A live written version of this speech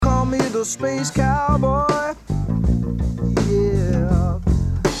a space cowboy. Yeah.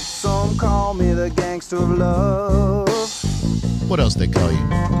 Some call me the gangster of love. What else they call you?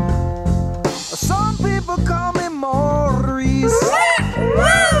 Some people call me Maurice.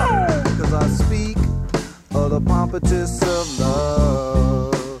 Cause I speak of the pompatus of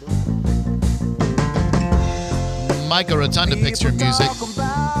love. Micah Rotunda picks your music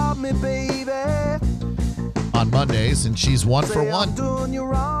Me, baby. on Mondays, and she's 1 for Say I'm 1. doing you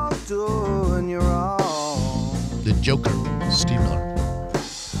wrong, doing you wrong. The Joker, Steve Miller.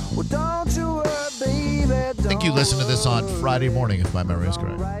 Well, don't you worry, baby. I think you listened to this on Friday morning, if my memory is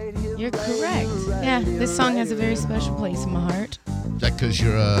correct. You're correct. Yeah, this song has a very special place in my heart. Is that because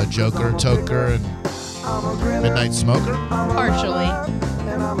you're a joker, toker, and midnight smoker? Partially.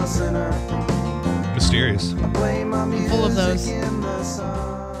 And I'm a sinner. Mysterious. Full of those.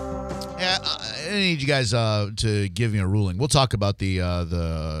 Yeah, I need you guys to give me a ruling. We'll talk about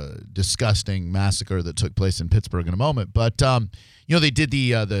the disgusting massacre that took place in Pittsburgh in a moment. But they did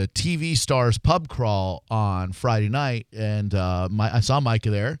the TV Stars pub crawl on Friday night, and I saw Micah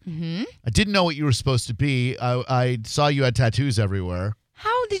there. Mm-hmm. I didn't know what you were supposed to be. I saw you had tattoos everywhere.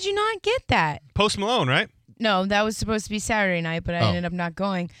 How did you not get that? Post Malone, right? No, that was supposed to be Saturday night, but I ended up not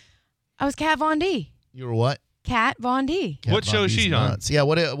going. I was Kat Von D. You were what? Kat Von D. What show is she on? Yeah,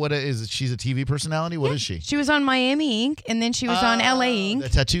 what is it? She's a TV personality? What is she? She was on Miami Ink, and then she was on LA Ink. The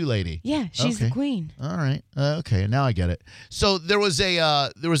tattoo lady. Yeah, she's the queen. All right. Okay, now I get it. So there was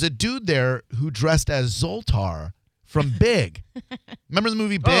a dude there who dressed as Zoltar from Big. Remember the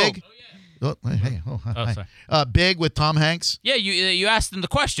movie Big? Oh, hey. Sorry. Big with Tom Hanks. Yeah, you asked him the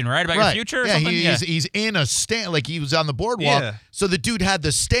question, right, about your future or something? He's in a stand, like he was on the boardwalk. Yeah. So the dude had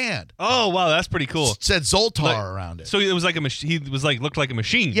the stand. Oh, wow, that's pretty cool. It said Zoltar around it. So it was like he looked like a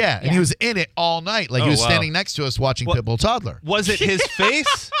machine. Yeah, and he was in it all night. Like he was standing next to us watching Pitbull Toddler. Was it his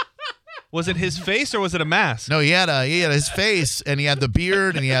face? Was it his face or was it a mask? No, he had his face, and he had the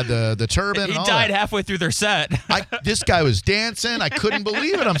beard, and he had the turban. He and all died that. halfway through their set. This guy was dancing. I couldn't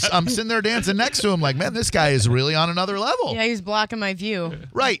believe it. I'm sitting there dancing next to him like, man, this guy is really on another level. Yeah, he was blocking my view.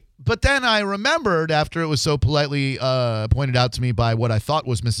 Right. But then I remembered after it was so politely pointed out to me by what I thought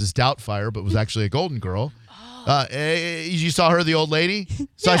was Mrs. Doubtfire, but was actually a Golden Girl. You saw her, the old lady?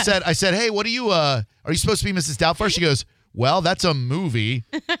 So Yeah. I said, hey, what are you supposed to be Mrs. Doubtfire? She goes, well, that's a movie.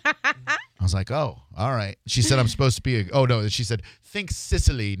 I was like, oh, all right. She said I'm supposed to be she said, think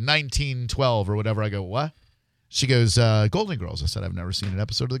Sicily, 1912 or whatever. I go, what? She goes, Golden Girls. I said, I've never seen an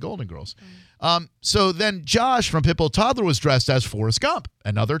episode of the Golden Girls. So then Josh from Pitbull Toddler was dressed as Forrest Gump,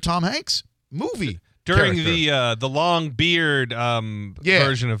 another Tom Hanks movie. During character. the long beard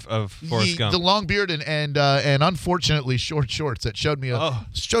version of Forrest Gump. The long beard and unfortunately short shorts that showed me a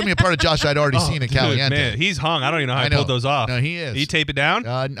part of Josh I'd already seen in Caliente. Man, he's hung. I don't even know how I pulled those off. No, he is. Did he tape it down?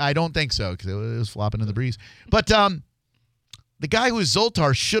 I don't think so because it was flopping in the breeze. But the guy who is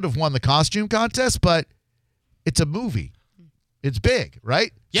Zoltar should have won the costume contest, but it's a movie. It's big,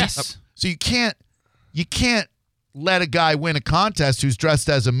 right? Yes. So you can't let a guy win a contest who's dressed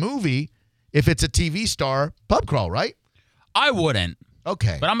as a movie if it's a TV star pub crawl, right? I wouldn't.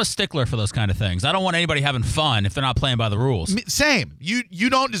 Okay. But I'm a stickler for those kind of things. I don't want anybody having fun if they're not playing by the rules. Same. You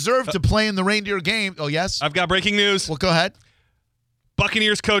don't deserve to play in the reindeer game. Oh, yes? I've got breaking news. Well, go ahead.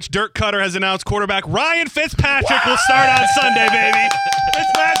 Buccaneers coach Dirk Cutter has announced quarterback Ryan Fitzpatrick will start on Sunday, baby.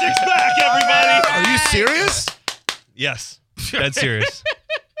 Fitzpatrick's back, everybody. Are you serious? Yes. Dead serious.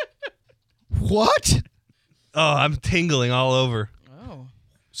 What? Oh, I'm tingling all over.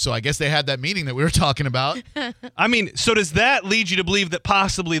 So I guess they had that meeting that we were talking about. I mean, so does that lead you to believe that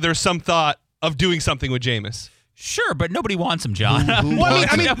possibly there's some thought of doing something with Jameis? Sure, but nobody wants him, John. Well,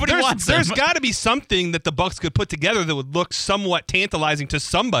 I mean, nobody wants him. there's got to be something that the Bucs could put together that would look somewhat tantalizing to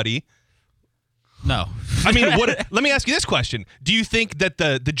somebody. No. I mean, let me ask you this question: do you think that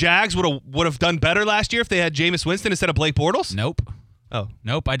the Jags would have done better last year if they had Jameis Winston instead of Blake Bortles? Nope. Oh,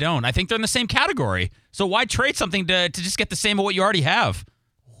 nope, I don't. I think they're in the same category. So why trade something to just get the same of what you already have?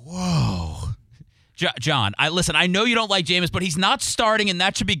 Whoa. John, I know you don't like Jameis, but he's not starting, and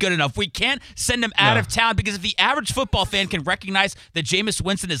that should be good enough. We can't send him out of town because if the average football fan can recognize that Jameis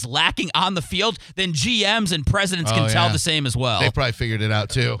Winston is lacking on the field, then GMs and presidents can tell the same as well. They probably figured it out,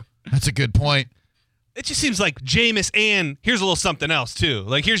 too. That's a good point. it just seems like Jameis and here's a little something else too.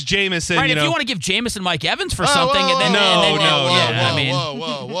 Like here's Jameis and right. If you want to give Jameis and Mike Evans for something, and then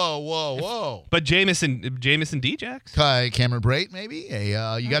whoa. But Jameis and Djax, Cameron Brate, maybe. Hey,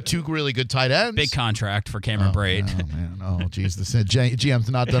 you got two really good tight ends. Big contract for Cameron Brate. Oh man, geez, the GM's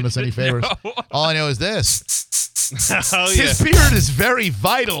not done us any favors. No. All I know is this. Oh, yeah. His spirit is very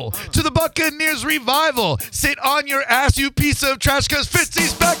vital to the Buccaneers revival. Sit on your ass, you piece of trash, because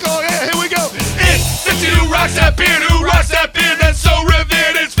Fitzy's back. Oh yeah, here we rocks that beard? Who rocks that beard that's so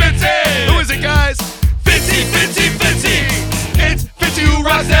revered? It's Fitzy. Who is it, guys? Fitzy. It's Fitzy who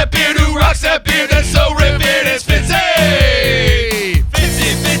rocks that beard. Who rocks that beard that's so revered? It's Fitzy.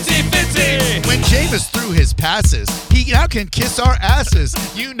 Fitzy. When Jameis threw his passes, he now can kiss our asses.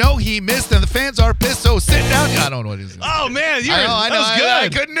 You know he missed, and the fans are pissed. So sit down. I don't know what it is. Oh man, I know. that was I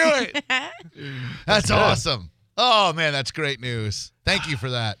good. couldn't do it. That's awesome. Oh man, that's great news. Thank you for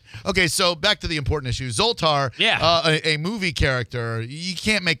that. Okay, so back to the important issue. Zoltar, a movie character. You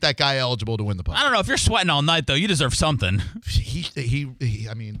can't make that guy eligible to win the Puck. I don't know. If you're sweating all night, though, you deserve something.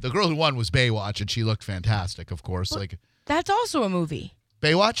 I mean, the girl who won was Baywatch, and she looked fantastic. Of course, like That's also a movie.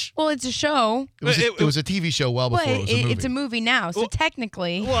 Baywatch. Well, it's a show. It was a TV show well before But it was a movie. it's a movie now, so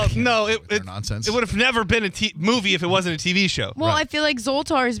technically. Well, no, Nonsense. it would have never been a movie if it wasn't a TV show. Well, I feel like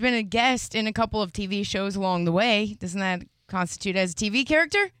Zoltar has been a guest in a couple of TV shows along the way. Doesn't that constitute as a TV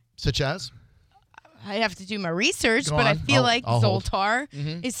character? Such as? I have to do my research, Go but I on. feel like I'll hold. Zoltar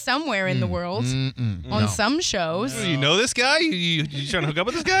is somewhere in the world on some shows. You know this guy? You trying to hook up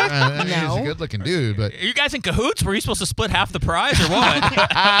with this guy? He's No. a good-looking dude, but Are you guys in cahoots? Were you supposed to split half the prize or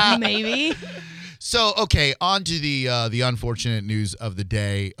what? Maybe. so okay. On to the unfortunate news of the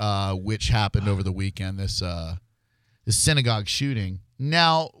day, which happened over the weekend. This synagogue shooting.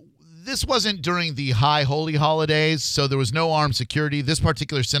 Now, this wasn't during the high holy holidays, so there was no armed security. This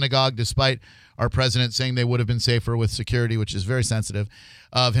particular synagogue, despite our president saying they would have been safer with security, which is very sensitive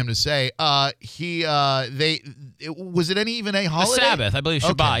of him to say, was it even a The holiday? Sabbath, I believe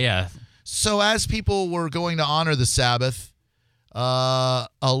Shabbat, Okay. yeah. So as people were going to honor the Sabbath,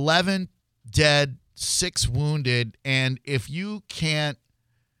 11 dead, 6 wounded, and if you can't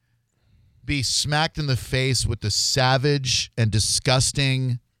be smacked in the face with the savage and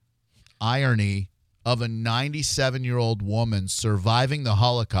disgusting irony of a 97-year-old woman surviving the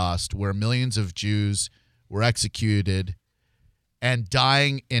Holocaust where millions of Jews were executed and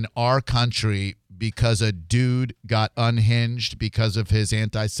dying in our country because a dude got unhinged because of his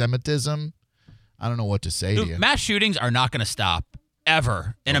anti-Semitism, I don't know what to say to you. Mass shootings are not going to stop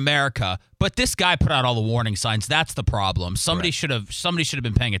ever in America, but this guy put out all the warning signs. That's the problem. Somebody should have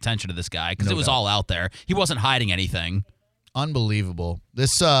been paying attention to this guy because it was all out there. He wasn't hiding anything. Unbelievable.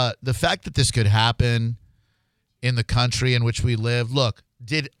 This the fact that this could happen in the country in which we live. Look,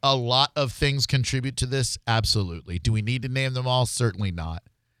 did a lot of things contribute to this? Absolutely. Do we need to name them all? Certainly not.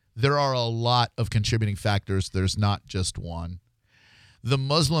 There are a lot of contributing factors. There's not just one. The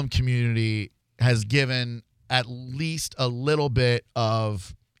Muslim community has given at least a little bit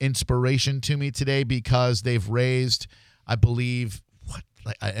of inspiration to me today because they've raised, I believe,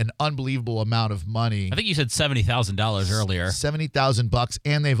 an unbelievable amount of money. I think you said $70,000 earlier. $70,000,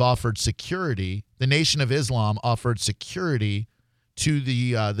 and they've offered security. The Nation of Islam offered security to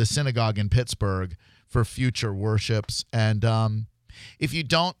the synagogue in Pittsburgh for future worships. And if you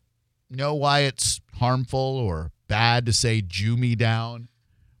don't know why it's harmful or bad to say "Jew me down,"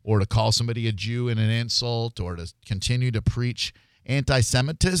 or to call somebody a Jew in an insult, or to continue to preach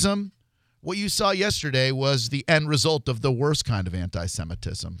anti-Semitism, what you saw yesterday was the end result of the worst kind of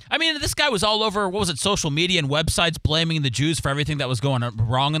anti-Semitism. I mean, this guy was all over, social media and websites blaming the Jews for everything that was going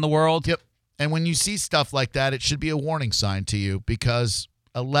wrong in the world. Yep. And when you see stuff like that, it should be a warning sign to you because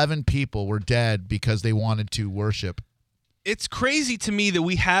 11 people were dead because they wanted to worship. It's crazy to me that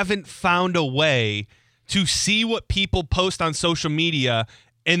we haven't found a way to see what people post on social media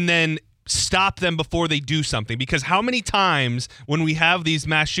and then stop them before they do something. Because how many times when we have these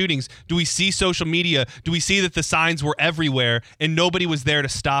mass shootings do we see social media, do we see that the signs were everywhere and nobody was there to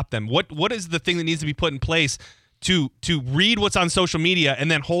stop them? What is the thing that needs to be put in place to read what's on social media and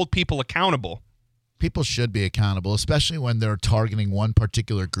then hold people accountable? People should be accountable, especially when they're targeting one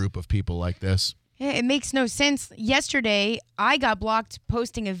particular group of people like this. Yeah, it makes no sense. Yesterday, I got blocked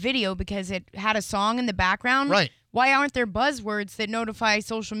posting a video because it had a song in the background. Right. Why aren't there buzzwords that notify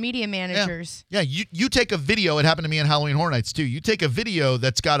social media managers? Yeah, you take a video. It happened to me in Halloween Horror Nights, too. You take a video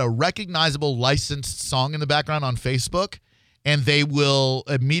that's got a recognizable licensed song in the background on Facebook, and they will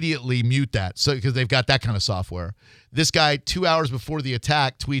immediately mute that because they've got that kind of software. This guy, 2 hours before the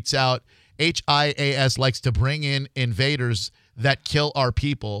attack, tweets out, HIAS likes to bring in invaders that kill our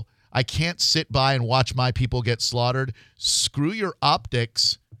people. I can't sit by and watch my people get slaughtered. Screw your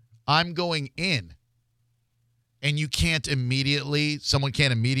optics. I'm going in. And someone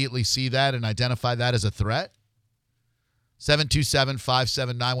can't immediately see that and identify that as a threat?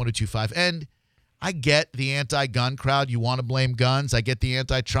 727-579-1025. And I get the anti-gun crowd. You want to blame guns. I get the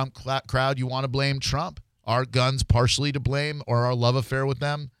anti-Trump crowd. You want to blame Trump. Are guns partially to blame, or our love affair with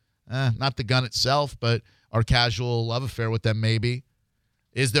them? Not the gun itself, but our casual love affair with them maybe.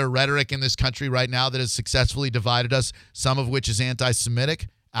 Is there rhetoric in this country right now that has successfully divided us, some of which is anti-Semitic?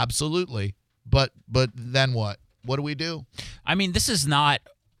 Absolutely. But then what? What do we do? I mean, this is not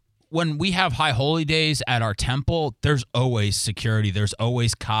when we have high holy days at our temple, there's always security, there's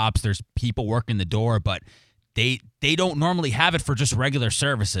always cops, there's people working the door, but they don't normally have it for just regular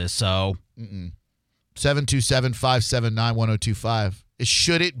services. So 727-579-1025.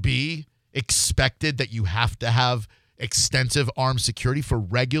 Should it be expected that you have to have extensive armed security for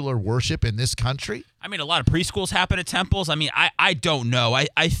regular worship in this country? I mean, a lot of preschools happen at temples. I mean, I don't know.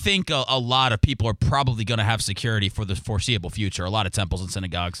 I think a lot of people are probably going to have security for the foreseeable future, a lot of temples and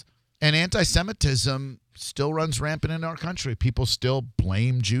synagogues. And anti-Semitism still runs rampant in our country. People still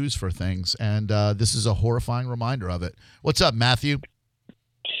blame Jews for things, and this is a horrifying reminder of it. What's up, Matthew?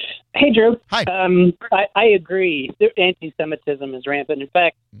 Hey, Drew. Hi. I agree. Anti-Semitism is rampant. In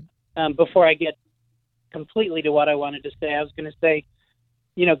fact, before I get completely to what I wanted to say, I was going to say,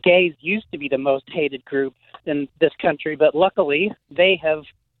 you know, gays used to be the most hated group in this country, but luckily they have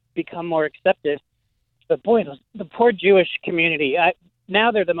become more accepted. But boy, the poor Jewish community,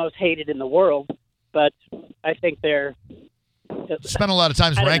 now they're the most hated in the world, but I think they're... Spend a lot of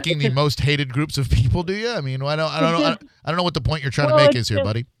time ranking the most hated groups of people, do you? I mean, I don't know what the point you're trying to make is here,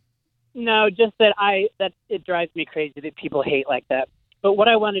 buddy. No, just that it drives me crazy that people hate like that. But what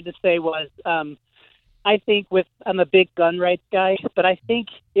I wanted to say was, I think I'm a big gun rights guy, but I think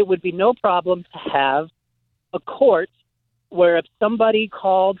it would be no problem to have a court where if somebody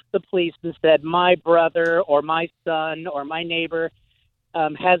called the police and said, my brother or my son or my neighbor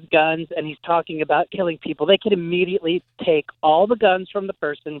has guns and he's talking about killing people, they could immediately take all the guns from the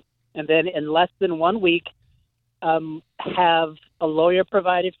person and then in less than 1 week have a lawyer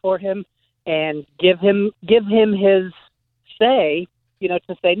provided for him and give him his say, you know,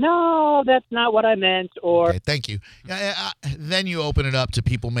 to say, no, that's not what I meant, or... Okay, thank you. Then you open it up to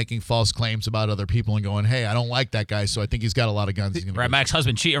people making false claims about other people and going, hey, I don't like that guy, so I think he's got a lot of guns. He's Right, my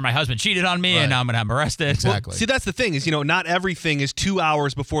husband cheated on me, and now I'm going to have him arrested. Exactly. Well, see, that's the thing is, you know, not everything is 2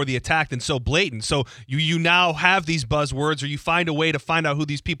 hours before the attack and so blatant. So you now have these buzzwords, or you find a way to find out who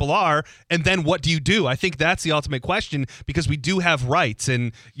these people are, and then what do you do? I think that's the ultimate question, because we do have rights,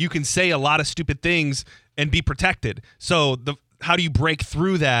 and you can say a lot of stupid things and be protected. So how do you break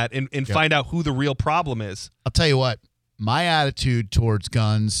through that and find out who the real problem is? I'll tell you what, my attitude towards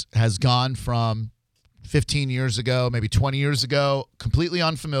guns has gone from 15 years ago, maybe 20 years ago, completely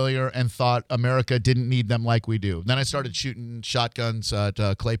unfamiliar and thought America didn't need them like we do. Then I started shooting shotguns at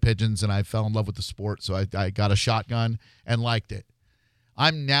clay pigeons, and I fell in love with the sport, so I got a shotgun and liked it.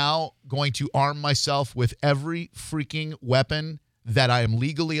 I'm now going to arm myself with every freaking weapon that I am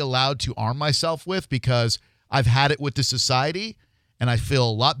legally allowed to arm myself with, because I've had it with the society, and I feel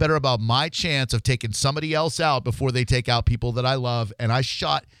a lot better about my chance of taking somebody else out before they take out people that I love. And I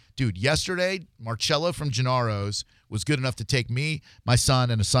shot, dude, yesterday, Marcello from Gennaro's was good enough to take me, my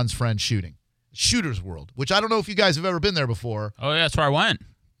son, and a son's friend shooting. Shooter's World, which I don't know if you guys have ever been there before. Oh, yeah, that's where I went.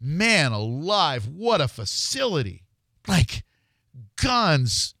 Man alive, what a facility. Like,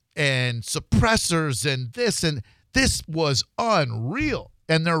 guns and suppressors and this was unreal.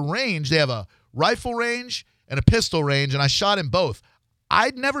 And their range, they have a rifle range and a pistol range, and I shot in both.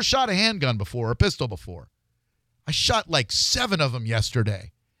 I'd never shot a handgun before, or a pistol before. I shot like 7 of them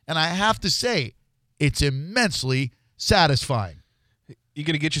yesterday, and I have to say, it's immensely satisfying. You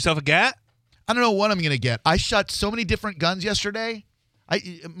gonna get yourself a gat? I don't know what I'm going to get. I shot so many different guns yesterday.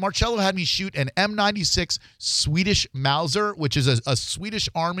 Marcello had me shoot an M96 Swedish Mauser, which is a Swedish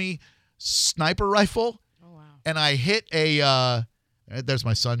Army sniper rifle. Oh, wow. And I hit there's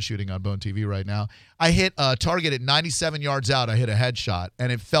my son shooting on Bone TV right now. I hit a target at 97 yards out. I hit a headshot,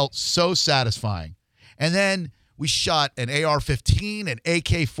 and it felt so satisfying. And then we shot an AR-15, an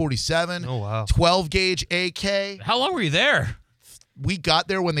AK-47, Oh, wow. 12-gauge AK. How long were you there? We got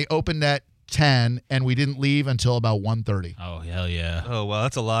there when they opened at 10, and we didn't leave until about 1:30. Oh, hell yeah. Oh, well,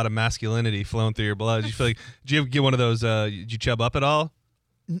 that's a lot of masculinity flowing through your blood. You feel like, did you ever get one of those, did you chub up at all?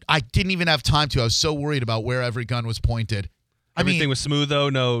 I didn't even have time to. I was so worried about where every gun was pointed. Everything was smooth though,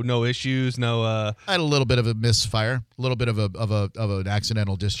 no issues, no. I had a little bit of a misfire, a little bit of an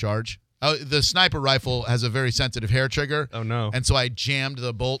accidental discharge. The sniper rifle has a very sensitive hair trigger. Oh no! And so I jammed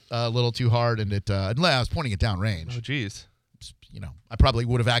the bolt a little too hard, and I was pointing it down range. Oh geez. You know, I probably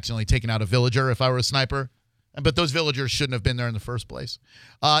would have accidentally taken out a villager if I were a sniper. But those villagers shouldn't have been there in the first place.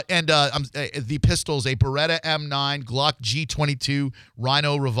 The pistols, a Beretta M9, Glock G22,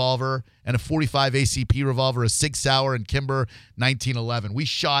 Rhino revolver, and a 45 ACP revolver, a Sig Sauer and Kimber 1911. We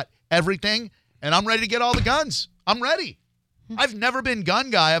shot everything, and I'm ready to get all the guns. I'm ready. I've never been gun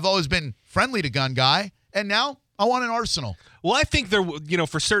guy. I've always been friendly to gun guy, and now I want an arsenal. Well, I think there,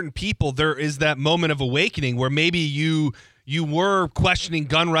 for certain people, there is that moment of awakening where maybe you were questioning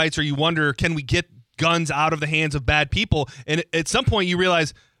gun rights, or you wonder, can we get guns out of the hands of bad people? And at some point you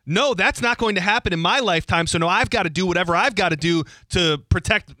realize, no, that's not going to happen in my lifetime. So now I've got to do whatever I've got to do to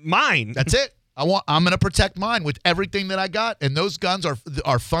protect mine. That's it. I'm going to protect mine with everything that I got, and those guns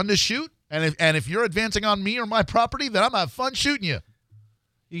are fun to shoot. And if you're advancing on me or my property, then I'm going to have fun shooting you.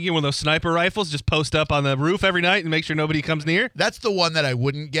 You can get one of those sniper rifles, just post up on the roof every night and make sure nobody comes near. That's the one that I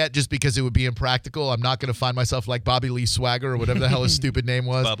wouldn't get just because it would be impractical. I'm not going to find myself like Bobby Lee Swagger or whatever the hell his stupid name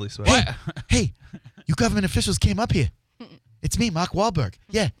was. Bobby Lee Swagger. Hey, you government officials came up here. It's me, Mark Wahlberg.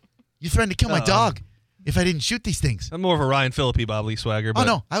 Yeah, you threatened to kill my dog if I didn't shoot these things. I'm more of a Ryan Phillippe Bobby Lee Swagger. But, Oh,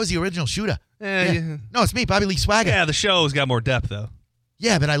 no, I was the original shooter. Yeah. No, it's me, Bobby Lee Swagger. Yeah, the show's got more depth, though.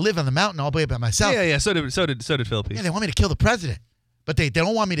 Yeah, but I live on the mountain all the way by myself. Yeah, so did Phillippe. Yeah, they want me to kill the president, but they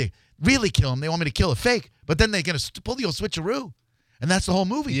don't want me to really kill him. They want me to kill a fake, but then they're going to pull the old switcheroo, and that's the whole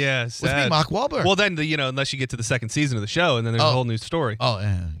movie. Yeah, with me, sad. Mark Wahlberg. Well, then, unless you get to the second season of the show, and then there's a whole new story. Oh,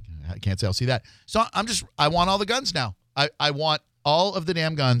 I can't say I'll see that. So I want all the guns now. I want all of the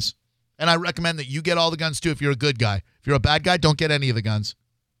damn guns, and I recommend that you get all the guns too if you're a good guy. If you're a bad guy, don't get any of the guns.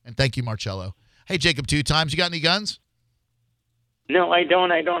 And thank you, Marcello. Hey, Jacob, 2 times. You got any guns? No, I don't.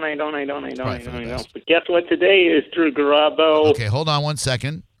 Probably for the best. But guess what today is, Drew Garabo? Okay, hold on 1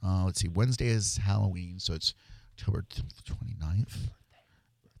 second. Let's see. Wednesday is Halloween, so it's October 29th.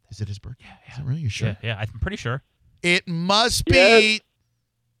 Is it his birthday? Yeah. Is it really? You sure? Yeah, I'm pretty sure. It must be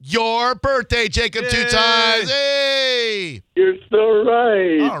your birthday, Jacob, 2 times. Hey! You're so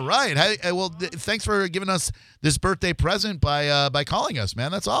right. All right. Hey, well, thanks for giving us this birthday present by calling us,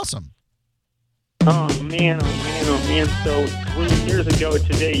 man. That's awesome. Oh, man. So 3 years ago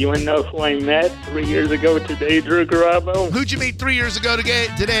today, you want to know who I met 3 years ago today, Drew Garabo? Who'd you meet 3 years ago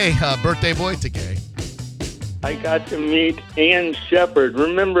today, birthday boy? Today. I got to meet Ann Shepard.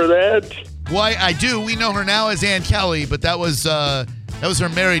 Remember that? Why, I do. We know her now as Ann Kelly, but that was her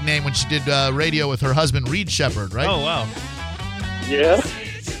married name when she did radio with her husband, Reed Shepard, right? Oh, wow. Yeah.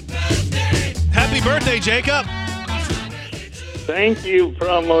 Happy birthday, Jacob. Thank you,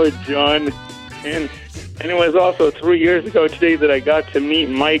 Promo John. And it was also 3 years ago today that I got to meet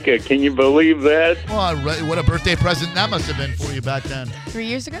Micah. Can you believe that? Well, what a birthday present that must have been for you back then. 3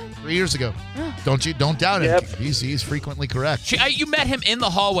 years ago? 3 years ago. Don't doubt Yep. him. He's frequently correct. You met him in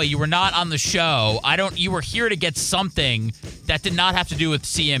the hallway. You were not on the show. You were here to get something that did not have to do with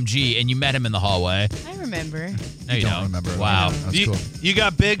CMG, and you met him in the hallway. I remember. No, you don't remember. Wow. That's cool. You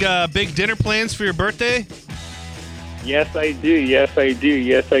got big dinner plans for your birthday? Yes, I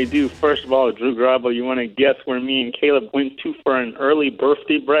do. First of all, Drew Garabo, you want to guess where me and Caleb went to for an early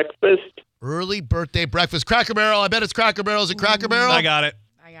birthday breakfast? Early birthday breakfast. Cracker Barrel. I bet it's Cracker Barrel. Is it Cracker Barrel? I got it.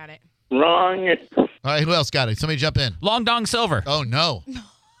 Wrong. All right, who else got it? Somebody jump in. Long Dong Silver. Oh, no.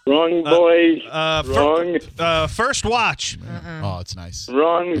 Wrong, boys. Wrong. First watch. Oh, it's nice.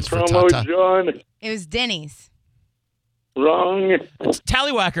 Wrong, It's for Promo Tata. John. It was Denny's. Wrong.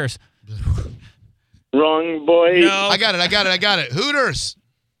 Tallywhackers. Wrong, boys. No. I got it. Hooters.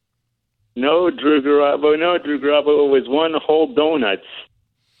 No, Drew Garabo. It was One Whole Donuts.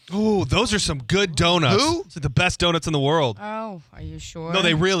 Ooh, those are some good donuts. Who? It's like the best donuts in the world. Oh, are you sure? No,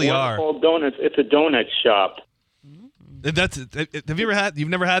 they really One are. Whole Donuts. It's a donut shop. Have you ever had? You've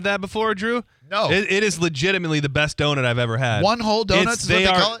never had that before, Drew? No. It is legitimately the best donut I've ever had. One Whole Donuts is what they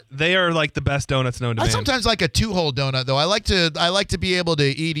call it? They are like the best donuts known to I man. sometimes like a 2-hole donut, though. I like to be able to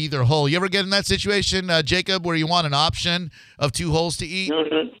eat either hole. You ever get in that situation, Jacob, where you want an option of 2 holes to eat? No.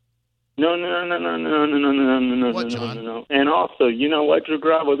 What, John? No. And also, you know what, Drew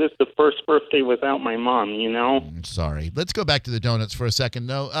Garabo? This is the first birthday without my mom, you know? I'm sorry. Let's go back to the donuts for a second,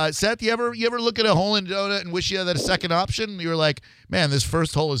 though. Seth, you ever look at a hole in a donut and wish you had a second option? You were like, man, this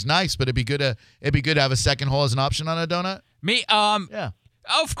first hole is nice, but it'd be good to have a second hole as an option on a donut. Me, Yeah.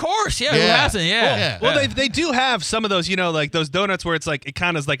 of course. Yeah, who Yeah. hasn't? Yeah. Yeah. Well, they do have some of those, like those donuts where it's like it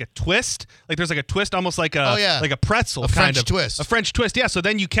kind of is like a twist. Like there's like a twist, almost like a like a pretzel, A kind French of twist. A French twist, yeah. So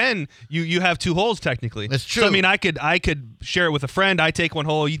then you have 2 holes technically. That's true. So I mean, I could share it with a friend. I take one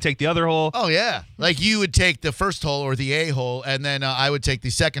hole, you take the other hole. Oh, yeah. Like you would take the first hole or the A hole, and then I would take the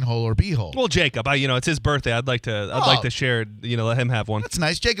second hole or B hole. Well, Jacob, it's his birthday. I'd like to share. Let him have one. That's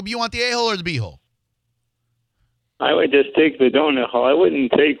nice. Jacob, you want the A hole or the B hole? I would just take the donut hole. I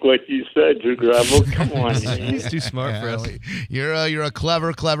wouldn't take what you said, Drew Garabo. Come on. He's too smart for us. You're a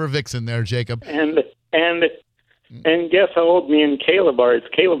clever vixen there, Jacob. And guess how old me and Caleb are? It's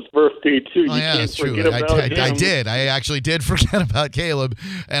Caleb's birthday, too. Oh, yeah, that's true. I did. I actually did forget about Caleb,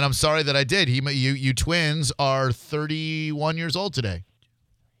 and I'm sorry that I did. You twins are 31 years old today.